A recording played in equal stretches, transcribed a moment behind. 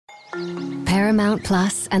Paramount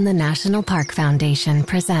Plus and the National Park Foundation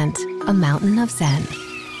present A Mountain of Zen.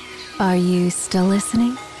 Are you still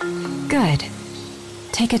listening? Good.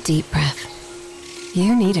 Take a deep breath.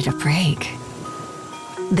 You needed a break.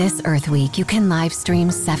 This Earth Week, you can live stream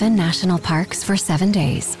 7 national parks for 7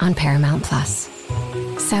 days on Paramount Plus.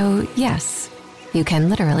 So, yes, you can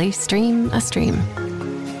literally stream a stream.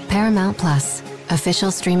 Paramount Plus,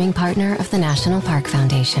 official streaming partner of the National Park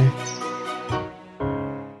Foundation.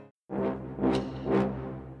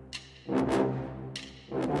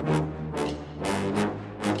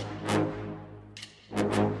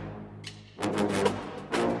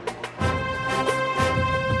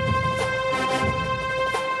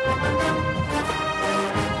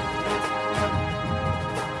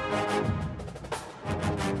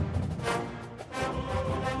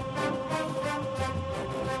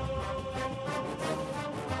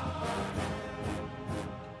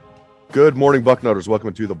 Good morning, Bucknutters.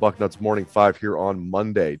 Welcome to the Bucknuts Morning 5 here on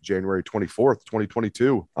Monday, January 24th,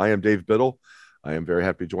 2022. I am Dave Biddle. I am very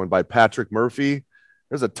happy to be joined by Patrick Murphy.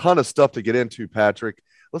 There's a ton of stuff to get into, Patrick.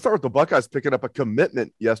 Let's start with the Buckeyes picking up a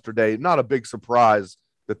commitment yesterday. Not a big surprise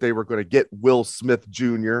that they were going to get Will Smith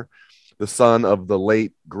Jr., the son of the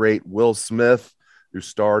late, great Will Smith, who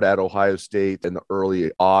starred at Ohio State in the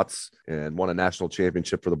early aughts and won a national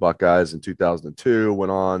championship for the Buckeyes in 2002,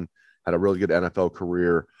 went on, had a really good NFL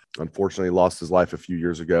career. Unfortunately, lost his life a few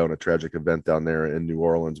years ago in a tragic event down there in New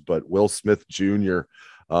Orleans. But Will Smith Jr.,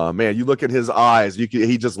 man, you look at his eyes,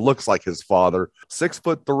 he just looks like his father.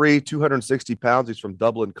 6'3", 260 pounds. He's from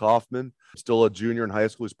Dublin Kaufman. Still a junior in high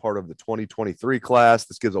school. He's part of the 2023 class.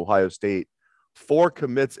 This gives Ohio State 4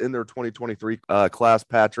 commits in their 2023 class,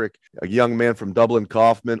 Patrick. A young man from Dublin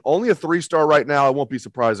Kaufman. Only a 3-star right now. I won't be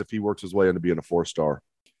surprised if he works his way into being a 4-star.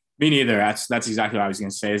 Me neither. That's exactly what I was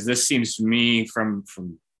going to say. Is this seems to me from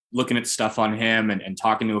looking at stuff on him and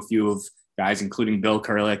talking to a few of guys, including Bill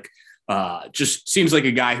Kurelic, just seems like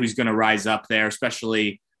a guy who's going to rise up there,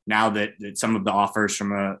 especially now that some of the offers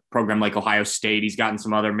from a program like Ohio State, he's gotten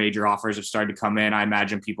some other major offers have started to come in. I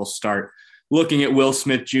imagine people start looking at Will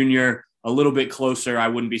Smith Jr. a little bit closer. I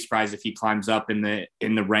wouldn't be surprised if he climbs up in the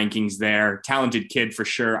rankings there. Talented kid for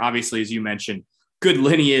sure. Obviously, as you mentioned, good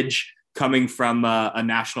lineage coming from a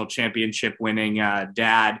national championship winning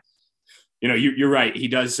dad. You know, you're right. He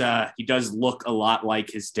does look a lot like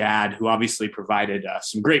his dad, who obviously provided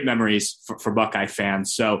some great memories for Buckeye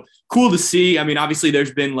fans. So cool to see. I mean, obviously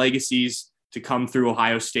there's been legacies to come through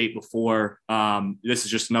Ohio State before. This is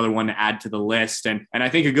just another one to add to the list. And I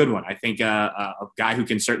think a good one. I think a guy who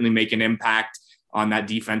can certainly make an impact on that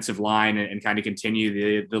defensive line and kind of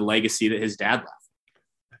continue the legacy that his dad left.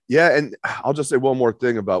 Yeah. And I'll just say one more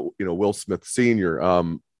thing about, Will Smith Sr.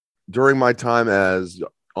 During my time as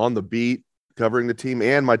on the beat, covering the team,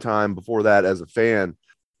 and my time before that as a fan,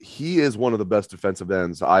 he is one of the best defensive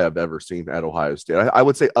ends I have ever seen at Ohio State. I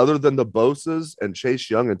would say, other than the Bosa's and Chase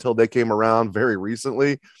Young until they came around very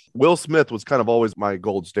recently, Will Smith was kind of always my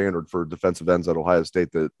gold standard for defensive ends at Ohio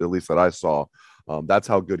State, at least that I saw. That's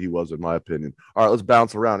how good he was, in my opinion. All right, let's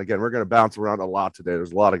bounce around. Again, we're going to bounce around a lot today.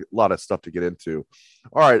 There's a lot of stuff to get into.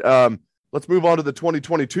 All right, let's move on to the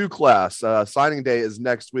 2022 class. Signing day is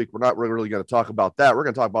next week. We're not really going to talk about that. We're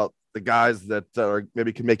going to talk about the guys that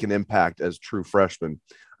maybe can make an impact as true freshmen.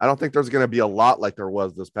 I don't think there's going to be a lot like there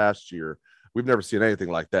was this past year. We've never seen anything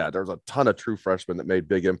like that. There's a ton of true freshmen that made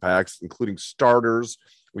big impacts, including starters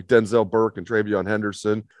with Denzel Burke and Travion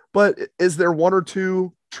Henderson. But is there one or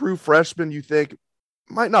two true freshmen you think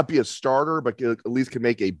might not be a starter, but at least can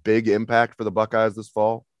make a big impact for the Buckeyes this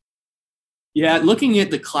fall? Yeah, looking at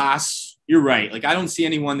the class, you're right. Like, I don't see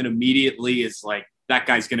anyone that immediately is like, that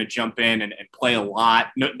guy's going to jump in and play a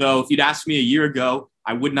lot. No, though, if you'd asked me a year ago,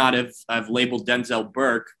 I would not have labeled Denzel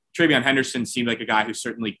Burke. Travion Henderson seemed like a guy who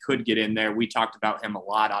certainly could get in there. We talked about him a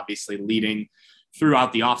lot, obviously leading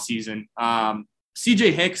throughout the offseason.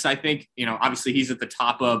 CJ Hicks, I think, obviously he's at the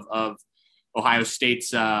top of Ohio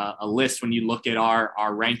State's a list when you look at our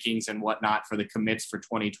rankings and whatnot for the commits for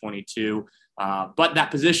 2022. But that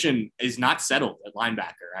position is not settled at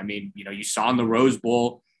linebacker. I mean, you saw in the Rose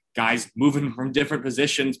Bowl, guys moving from different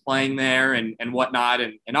positions playing there and whatnot.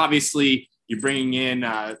 And obviously you're bringing in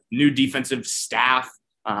new defensive staff.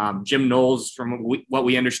 Jim Knowles, from what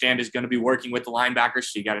we understand, is going to be working with the linebackers.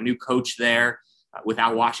 So you got a new coach there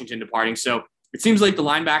without Washington departing. So it seems like the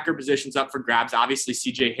linebacker position's up for grabs. Obviously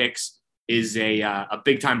CJ Hicks is a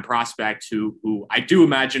big-time prospect who I do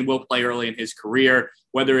imagine will play early in his career.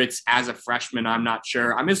 Whether it's as a freshman, I'm not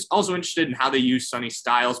sure. I'm also interested in how they use Sonny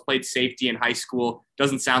Styles. Played safety in high school.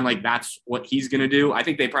 Doesn't sound like that's what he's going to do. I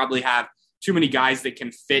think they probably have too many guys that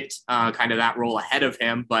can fit kind of that role ahead of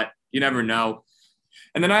him, but you never know.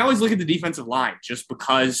 And then I always look at the defensive line just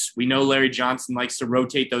because we know Larry Johnson likes to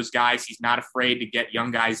rotate those guys. He's not afraid to get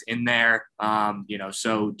young guys in there.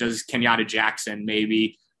 So does Kenyatta Jackson,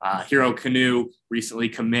 maybe Hero Kanu recently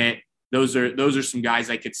commit. Those are some guys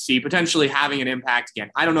I could see potentially having an impact.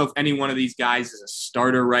 Again, I don't know if any one of these guys is a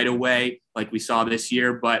starter right away like we saw this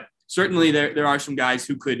year, but certainly there are some guys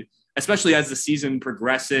who could, especially as the season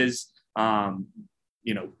progresses,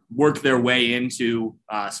 work their way into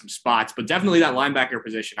some spots. But definitely that linebacker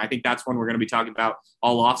position, I think that's one we're going to be talking about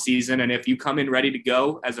all offseason. And if you come in ready to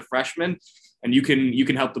go as a freshman and you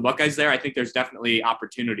can help the Buckeyes there, I think there's definitely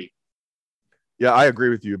opportunity. Yeah, I agree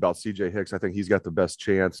with you about CJ Hicks. I think he's got the best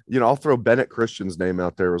chance. I'll throw Bennett Christian's name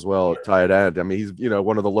out there as well at tight end. I mean, he's,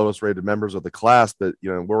 one of the lowest rated members of the class, but,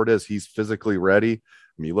 where it is, he's physically ready.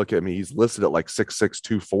 I mean, you look at me, he's listed at like 6'6",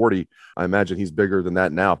 240. I imagine he's bigger than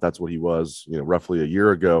that now, if that's what he was, roughly a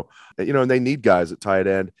year ago. And they need guys at tight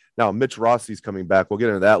end. Now, Mitch Rossi's coming back. We'll get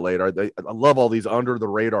into that later. I love all these under the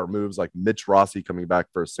radar moves like Mitch Rossi coming back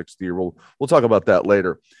for a sixth year. We'll talk about that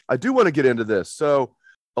later. I do want to get into this. So,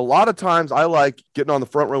 a lot of times I like getting on the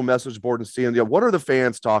front row message board and seeing, what are the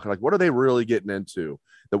fans talking? Like, what are they really getting into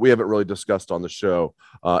that we haven't really discussed on the show,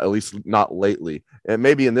 at least not lately? And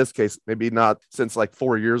maybe in this case, maybe not since like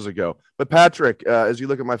 4 years ago. But Patrick, as you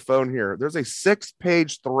look at my phone here, there's a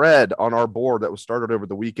 6-page thread on our board that was started over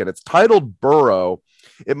the weekend. It's titled Burrow.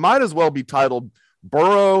 It might as well be titled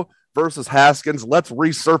Burrow versus Haskins. Let's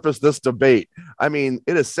resurface this debate. I mean,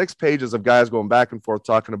 it is 6 pages of guys going back and forth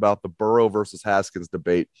talking about the Burrow versus Haskins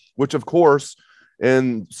debate, which of course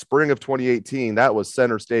in spring of 2018, that was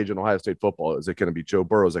center stage in Ohio State football. Is it going to be Joe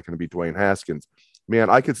Burrow? Is it going to be Dwayne Haskins? Man,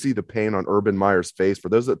 I could see the pain on Urban Meyer's face. For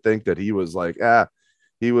those that think that he was like,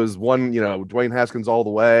 he was one, Dwayne Haskins all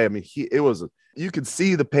the way. I mean, you could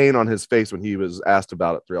see the pain on his face when he was asked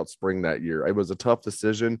about it throughout spring that year. It was a tough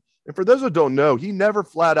decision. And for those who don't know, he never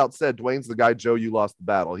flat out said, Dwayne's the guy, Joe, you lost the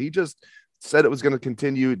battle. He just said it was going to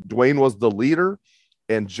continue. Dwayne was the leader,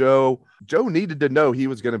 and Joe needed to know he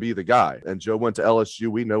was going to be the guy. And Joe went to LSU.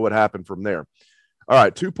 We know what happened from there. All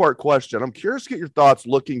right, 2-part question. I'm curious to get your thoughts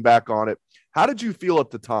looking back on it. How did you feel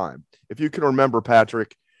at the time? If you can remember,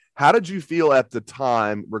 Patrick, how did you feel at the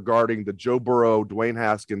time regarding the Joe Burrow, Dwayne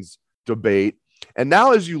Haskins debate? And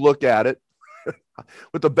now as you look at it,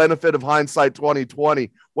 with the benefit of hindsight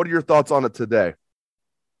 2020, what are your thoughts on it today?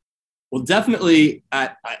 Well, definitely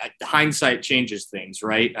hindsight changes things,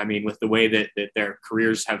 right? I mean, with the way that their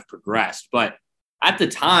careers have progressed. But at the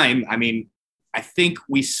time, I mean, I think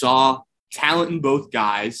we saw talent in both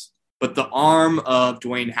guys, but the arm of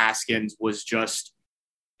Dwayne Haskins was just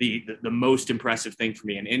the most impressive thing for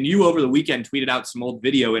me. And you over the weekend tweeted out some old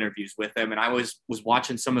video interviews with him, and I was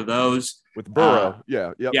watching some of those. With Burrow,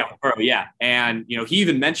 yeah. Burrow, yeah. And, he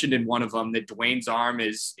even mentioned in one of them that Dwayne's arm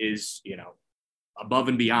is above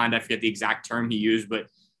and beyond. I forget the exact term he used, but,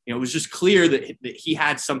 it was just clear that he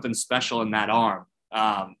had something special in that arm.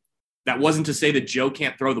 That wasn't to say that Joe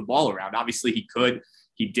can't throw the ball around. Obviously he could.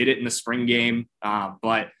 He did it in the spring game,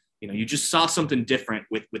 but you just saw something different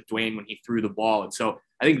with Dwayne when he threw the ball. And so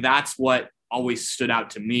I think that's what always stood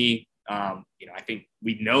out to me. I think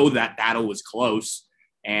we know that battle was close,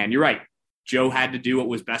 and you're right. Joe had to do what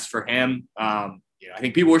was best for him. I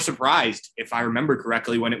think people were surprised, if I remember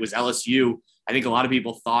correctly, when it was LSU. I think a lot of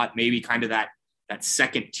people thought maybe kind of that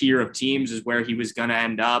second tier of teams is where he was going to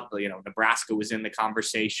end up. Nebraska was in the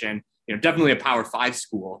conversation, definitely a Power 5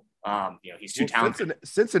 school. He's too talented.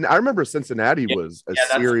 Cincinnati, I remember Cincinnati was a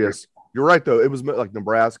serious. You're right, though. It was like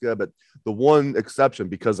Nebraska, but the one exception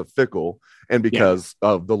because of Fickle and because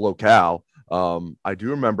of the locale. I do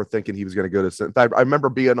remember thinking he was going to go to. In fact, I remember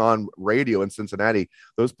being on radio in Cincinnati.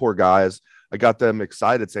 Those poor guys, I got them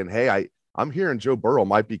excited saying, "Hey, I'm hearing Joe Burrow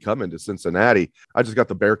might be coming to Cincinnati." I just got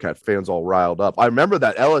the Bearcat fans all riled up. I remember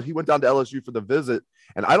that he went down to LSU for the visit,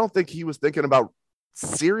 and I don't think he was thinking about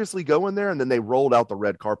seriously going there. And then they rolled out the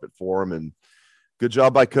red carpet for him, and good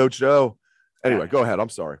job by Coach Joe. Anyway, go ahead. I'm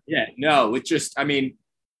sorry. Yeah, no, it's just, I mean,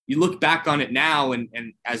 you look back on it now, and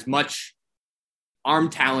as much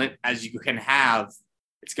arm talent as you can have,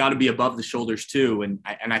 it's got to be above the shoulders too. And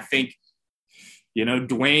I think,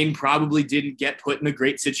 Dwayne probably didn't get put in a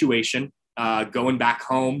great situation going back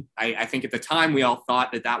home. I think at the time we all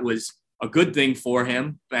thought that was a good thing for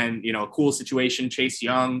him, and, a cool situation, Chase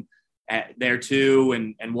Young there too,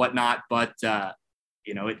 and whatnot. But,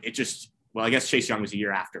 it just, well, I guess Chase Young was a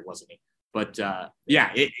year after, wasn't he? But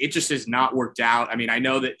it just has not worked out. I mean, I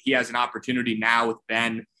know that he has an opportunity now with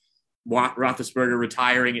Ben Roethlisberger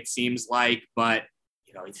retiring, it seems like, but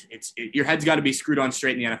your head's got to be screwed on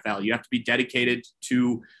straight in the NFL. You have to be dedicated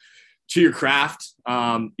to to your craft.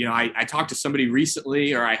 I talked to somebody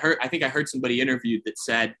recently, or I think I heard somebody interviewed that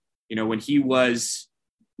said, when he was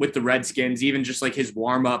with the Redskins, even just like his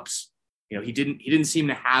warm-ups, he didn't seem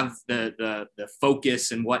to have the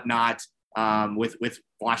focus and whatnot with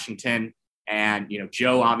Washington. And,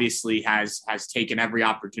 Joe obviously has taken every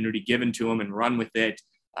opportunity given to him and run with it.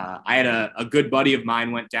 I had a good buddy of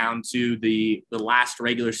mine went down to the last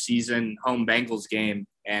regular season home Bengals game,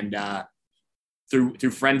 and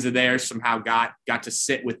through friends of theirs somehow got to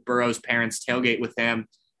sit with Burrow's parents, tailgate with him.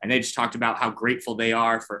 And they just talked about how grateful they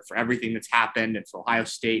are for everything that's happened, and for Ohio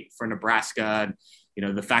State, for Nebraska, and,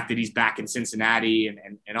 the fact that he's back in Cincinnati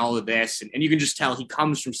and all of this. And you can just tell he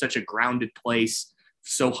comes from such a grounded place,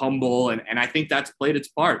 so humble. And I think that's played its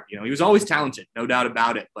part. He was always talented, no doubt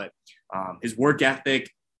about it. But his work ethic,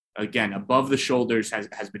 again, above the shoulders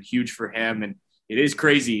has been huge for him. And it is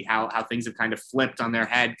crazy how things have kind of flipped on their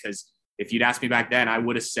head, because if you'd asked me back then, I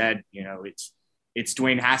would have said, it's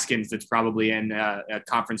Dwayne Haskins that's probably in a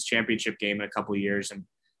conference championship game in a couple of years. And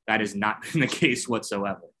that has not been the case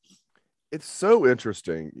whatsoever. It's so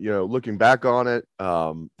interesting, looking back on it,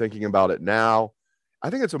 thinking about it now. I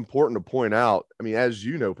think it's important to point out, as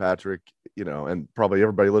you know, Patrick, and probably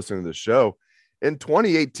everybody listening to the show, in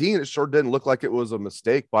 2018, it sure didn't look like it was a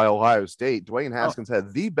mistake by Ohio State. Dwayne Haskins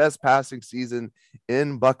had the best passing season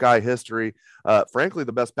in Buckeye history. Frankly,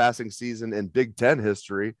 the best passing season in Big Ten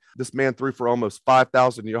history. This man threw for almost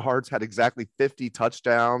 5,000 yards, had exactly 50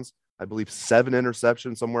 touchdowns, I believe 7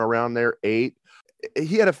 interceptions, somewhere around there, 8.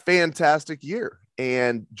 He had a fantastic year.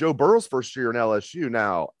 And Joe Burrow's first year in LSU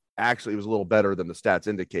now actually was a little better than the stats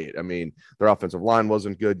indicate. Their offensive line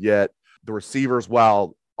wasn't good yet. The receivers,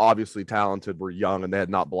 while obviously talented, were young and they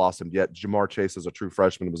had not blossomed yet. Jamar Chase as a true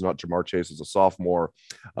freshman was not Jamar Chase as a sophomore.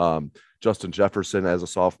 Justin Jefferson as a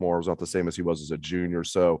sophomore was not the same as he was as a junior.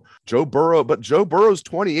 So Joe Burrow's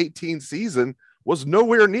 2018 season was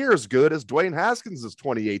nowhere near as good as Dwayne Haskins'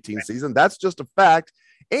 2018 season. That's just a fact.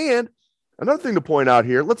 And another thing to point out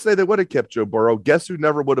here, let's say they would have kept Joe Burrow. Guess who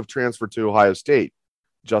never would have transferred to Ohio State?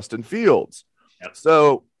 Justin Fields. Yep.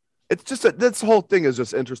 So it's just this whole thing is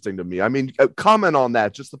just interesting to me. Comment on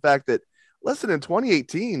that. Just the fact that, listen, in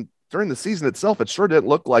 2018, during the season itself, it sure didn't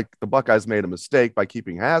look like the Buckeyes made a mistake by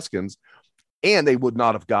keeping Haskins, and they would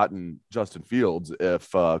not have gotten Justin Fields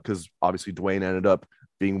because obviously Dwayne ended up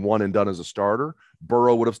being one and done as a starter.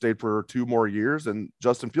 Burrow would have stayed for 2 more years, and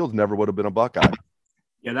Justin Fields never would have been a Buckeye.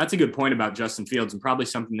 Yeah, that's a good point about Justin Fields, and probably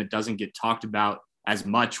something that doesn't get talked about as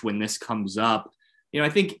much when this comes up. I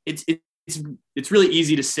think it's really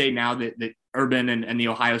easy to say now that Urban and the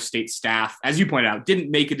Ohio State staff, as you pointed out, didn't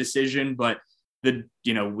make a decision, but the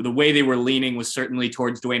way they were leaning was certainly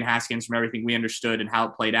towards Dwayne Haskins from everything we understood and how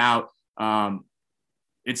it played out.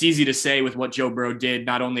 It's easy to say with what Joe Burrow did,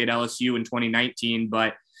 not only at LSU in 2019,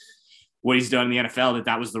 but what he's done in the NFL,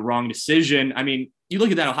 that was the wrong decision. You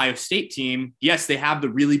look at that Ohio State team. Yes, they have the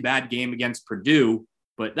really bad game against Purdue,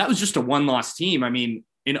 but that was just a 1-loss team.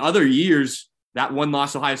 In other years, that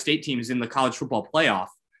 1-loss Ohio State team is in the college football playoff.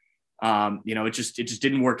 It just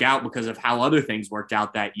didn't work out because of how other things worked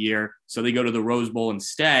out that year. So they go to the Rose Bowl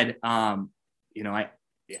instead. I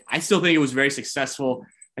still think it was very successful.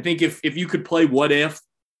 I think if you could play what if,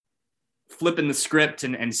 flipping the script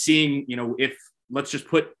and seeing, if let's just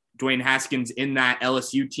put Dwayne Haskins in that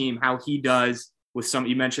LSU team, how he does with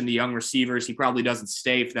you mentioned the young receivers, he probably doesn't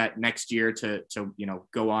stay for that next year to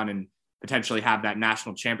go on and potentially have that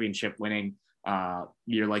national championship winning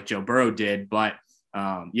year like Joe Burrow did. But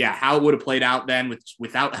how it would have played out then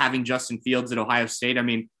without having Justin Fields at Ohio State.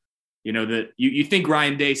 You think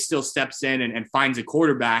Ryan Day still steps in and finds a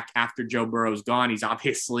quarterback after Joe Burrow's gone. He's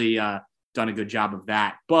obviously done a good job of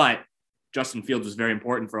that, but Justin Fields was very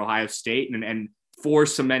important for Ohio State and for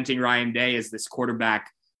cementing Ryan Day as this quarterback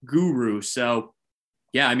guru. So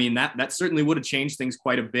that certainly would have changed things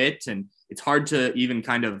quite a bit. And it's hard to even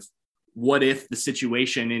kind of what if the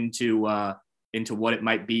situation into what it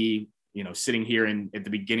might be, sitting here at the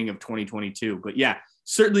beginning of 2022. But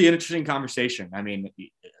certainly an interesting conversation.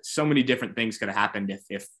 So many different things could have happened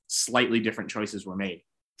if slightly different choices were made.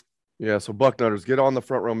 Yeah, so Bucknutters, get on the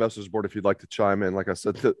Front Row message board if you'd like to chime in. Like I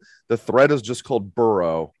said, the thread is just called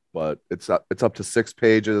Burrow, but it's up to 6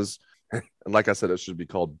 pages. And like I said, it should be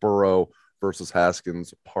called Burrow versus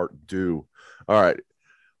Haskins Part 2. All right,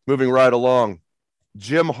 moving right along.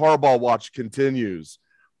 Jim Harbaugh watch continues.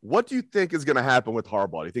 What do you think is going to happen with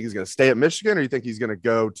Harbaugh? Do you think he's going to stay at Michigan, or do you think he's going to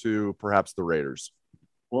go to perhaps the Raiders?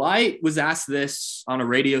 Well, I was asked this on a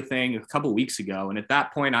radio thing a couple of weeks ago, and at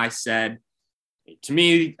that point I said, to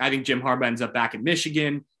me, I think Jim Harbaugh ends up back at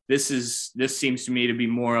Michigan. This seems to me to be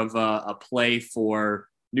more of a play for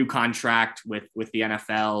new contract with the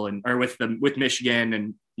NFL or with Michigan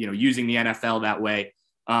and, using the NFL that way.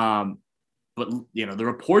 But the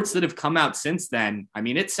reports that have come out since then, I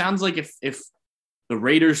mean, it sounds like if the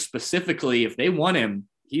Raiders specifically, if they want him,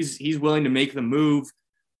 he's willing to make the move.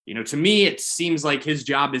 To me, it seems like his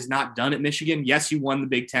job is not done at Michigan. Yes, you won the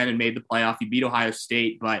Big Ten and made the playoff. You beat Ohio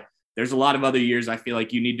State, but there's a lot of other years I feel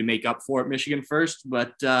like you need to make up for at Michigan first.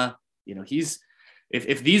 But,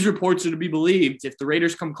 if these reports are to be believed, if the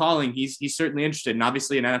Raiders come calling, he's certainly interested, and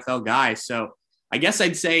obviously an NFL guy. So I guess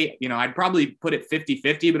I'd say, I'd probably put it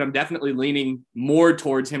 50-50, but I'm definitely leaning more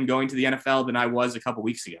towards him going to the NFL than I was a couple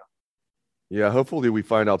weeks ago. Yeah, hopefully we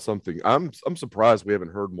find out something. I'm surprised we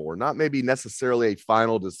haven't heard more. Not maybe necessarily a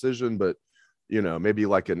final decision, but maybe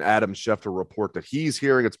like an Adam Schefter report that he's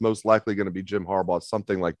hearing it's most likely going to be Jim Harbaugh,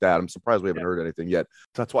 something like that. I'm surprised we haven't heard anything yet.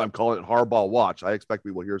 That's why I'm calling it Harbaugh Watch. I expect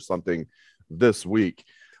we will hear something this week.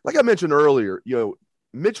 Like I mentioned earlier,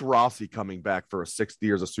 Mitch Rossi coming back for a 6th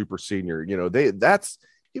year as a super senior,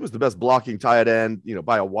 he was the best blocking tight end,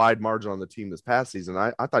 by a wide margin on the team this past season.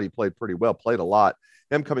 I thought he played pretty well, played a lot.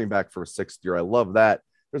 Him coming back for a 6th year, I love that.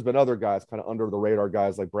 There's been other guys kind of under the radar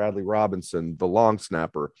guys like Bradley Robinson, the long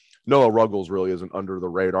snapper. Noah Ruggles really isn't under the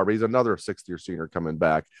radar, but he's another 6th year senior coming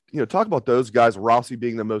back. Talk about those guys, Rossi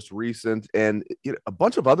being the most recent, and a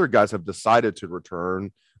bunch of other guys have decided to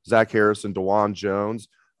return. Zach Harrison, DeJuan Jones.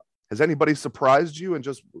 Has anybody surprised you? And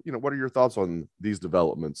just, what are your thoughts on these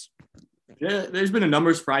developments? Yeah, there's been a number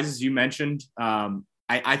of surprises you mentioned.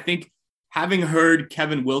 I think having heard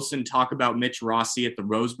Kevin Wilson talk about Mitch Rossi at the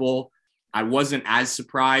Rose Bowl, I wasn't as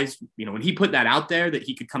surprised, when he put that out there that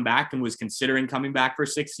he could come back and was considering coming back for a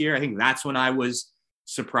 6th year. I think that's when I was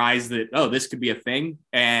surprised that, this could be a thing.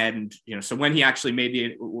 And, so when he actually made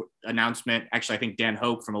the announcement, actually, I think Dan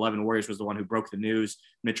Hope from 11 Warriors was the one who broke the news.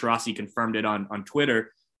 Mitch Rossi confirmed it on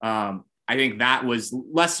Twitter. I think that was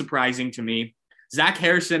less surprising to me. Zach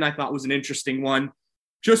Harrison, I thought, was an interesting one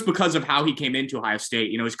just because of how he came into Ohio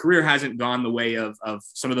State. His career hasn't gone the way of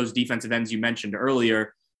some of those defensive ends you mentioned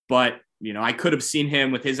earlier, but, I could have seen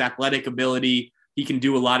him with his athletic ability. He can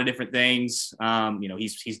do a lot of different things.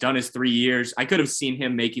 He's done his 3 years. I could have seen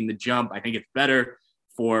him making the jump. I think it's better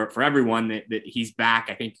for everyone that he's back.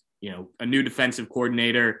 I think, a new defensive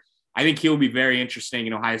coordinator, I think he'll be very interesting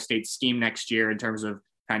in Ohio State's scheme next year in terms of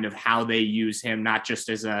kind of how they use him, not just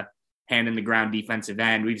as a hand in the ground defensive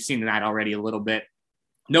end. We've seen that already a little bit.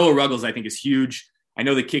 Noah Ruggles, I think, is huge. I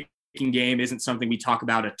know the kicking game isn't something we talk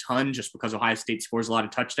about a ton just because Ohio State scores a lot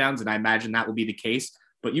of touchdowns, and I imagine that will be the case.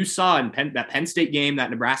 But you saw in that Penn State game, that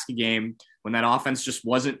Nebraska game, when that offense just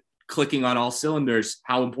wasn't clicking on all cylinders,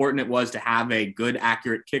 how important it was to have a good,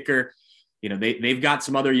 accurate kicker. They've got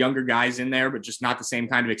some other younger guys in there, but just not the same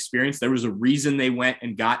kind of experience. There was a reason they went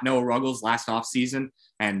and got Noah Ruggles last offseason,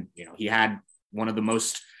 and he had one of the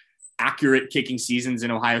most accurate kicking seasons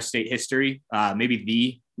in Ohio State history, maybe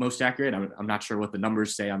the most accurate. I'm not sure what the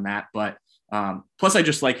numbers say on that, but plus I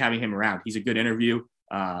just like having him around. He's a good interview.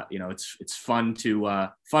 It's fun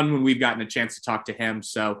when we've gotten a chance to talk to him.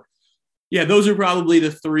 So yeah, those are probably the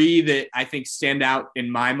 3 that I think stand out in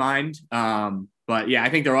my mind. But yeah, I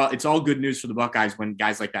think it's all good news for the Buckeyes when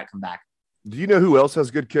guys like that come back. Do you know who else has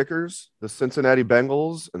good kickers? The Cincinnati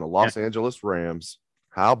Bengals and the Los Angeles Rams.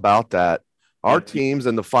 How about that? Our teams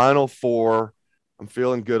in the Final Four. I'm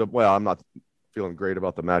feeling good. Well, I'm not feeling great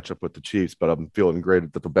about the matchup with the Chiefs, but I'm feeling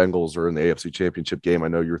great that the Bengals are in the AFC Championship game. I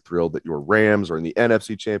know you're thrilled that your Rams are in the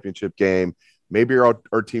NFC Championship game. Maybe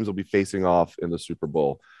our teams will be facing off in the Super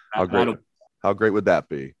Bowl. How great would that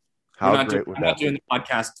be? I'm not doing the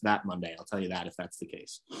podcast that Monday. I'll tell you that if that's the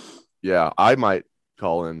case. Yeah, I might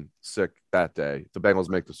call in sick that day. If the Bengals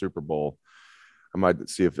make the Super Bowl, I might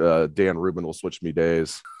see if Dan Rubin will switch me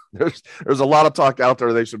days. There's a lot of talk out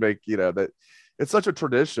there they should make, that it's such a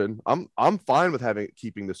tradition. I'm fine with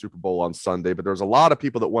keeping the Super Bowl on Sunday, but there's a lot of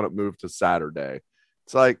people that want it moved to Saturday.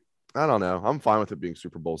 It's like, I don't know. I'm fine with it being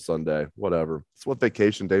Super Bowl Sunday, whatever. It's what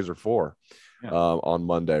vacation days are for on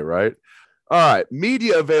Monday, right? All right.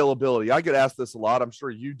 Media availability. I get asked this a lot. I'm sure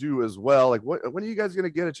you do as well. Like, when are you guys going to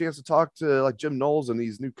get a chance to talk to like Jim Knowles and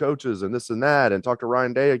these new coaches and this and that, and talk to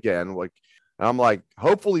Ryan Day again? Like, I'm like,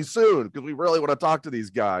 hopefully soon, because we really want to talk to these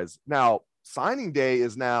guys. Now, signing day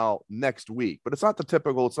is now next week, but it's not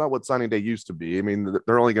what signing day used to be. I mean,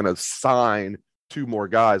 they're only going to sign 2 more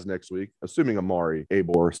guys next week, assuming Amari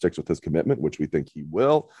Abor sticks with his commitment, which we think he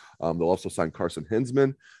will. They'll also sign Carson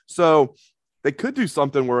Hinsman. So they could do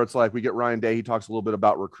something where it's like we get Ryan Day. He talks a little bit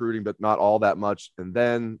about recruiting, but not all that much. And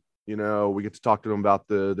then, we get to talk to him about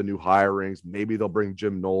the new hirings. Maybe they'll bring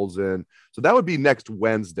Jim Knowles in. So that would be next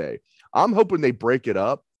Wednesday. I'm hoping they break it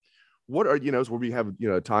up. What are, so we have,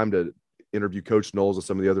 time to interview Coach Knowles and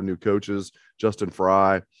some of the other new coaches, Justin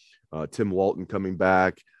Fry, Tim Walton coming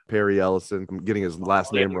back, Perry Ellison. I'm getting his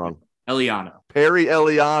last name wrong. Eliano. Perry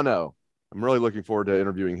Eliano. I'm really looking forward to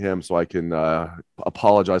interviewing him so I can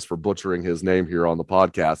apologize for butchering his name here on the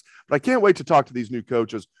podcast. But I can't wait to talk to these new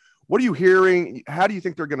coaches. What are you hearing? How do you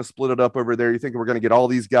think they're going to split it up over there? You think we're going to get all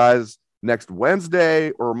these guys next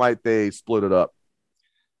Wednesday, or might they split it up?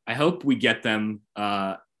 I hope we get them.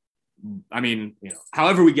 However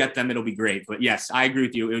we get them, it'll be great. But yes, I agree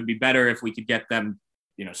with you. It would be better if we could get them,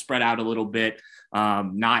 spread out a little bit,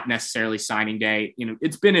 not necessarily signing day.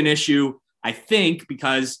 It's been an issue, I think,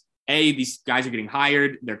 because these guys are getting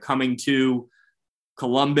hired. They're coming to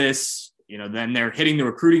Columbus, then they're hitting the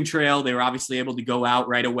recruiting trail. They were obviously able to go out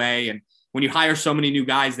right away. And when you hire so many new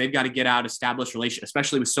guys, they've got to get out, establish relations,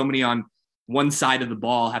 especially with so many on one side of the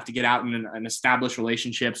ball, have to get out and establish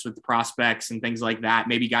relationships with the prospects and things like that.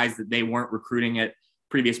 Maybe guys that they weren't recruiting at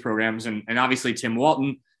previous programs. And obviously Tim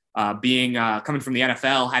Walton, coming from the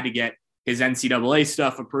NFL, had to get his NCAA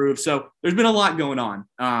stuff approved. So there's been a lot going on.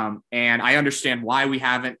 And I understand why we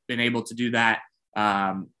haven't been able to do that.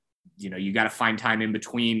 You got to find time in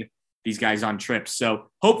between these guys on trips. So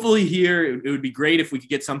hopefully here, it would be great if we could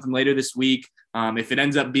get something later this week. If it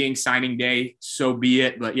ends up being signing day, so be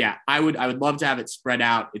it. But yeah, I would love to have it spread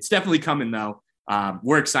out. It's definitely coming though.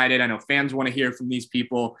 We're excited. I know fans want to hear from these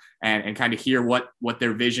people and kind of hear what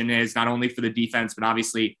their vision is, not only for the defense, but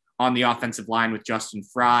obviously on the offensive line with Justin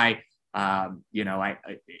Fry.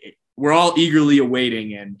 We're all eagerly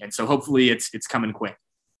awaiting, and so hopefully it's coming quick.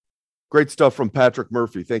 Great stuff from Patrick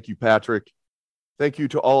Murphy. Thank you, Patrick. Thank you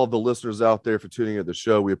to all of the listeners out there for tuning in to the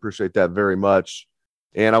show. We appreciate that very much.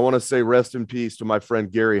 And I want to say rest in peace to my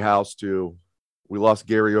friend Gary House too. We lost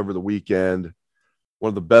Gary over the weekend. One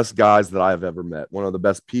of the best guys that I have ever met. One of the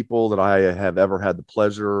best people that I have ever had the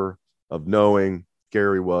pleasure of knowing.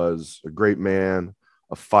 Gary was a great man,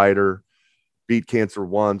 a fighter, beat cancer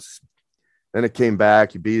once. Then it came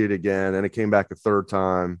back. He beat it again. And it came back a third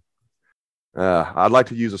time. I'd like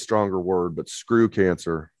to use a stronger word, but screw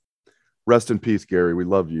cancer. Rest in peace, Gary. We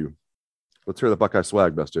love you. Let's hear the Buckeye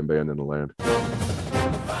Swag, best gym band in the land.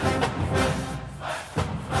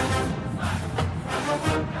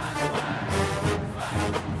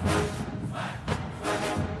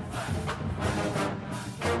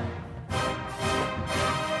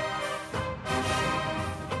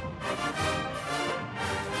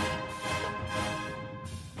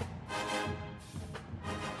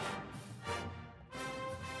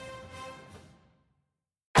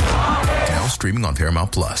 Streaming on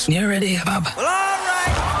Paramount Plus. You ready, Bob? Well, all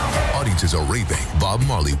right. Audiences are raving. Bob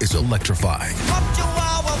Marley is electrifying.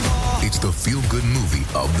 It's the feel-good movie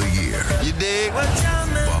of the year. You dig?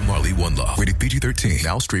 Bob Marley, One Love. Rated PG-13.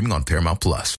 Now streaming on Paramount Plus.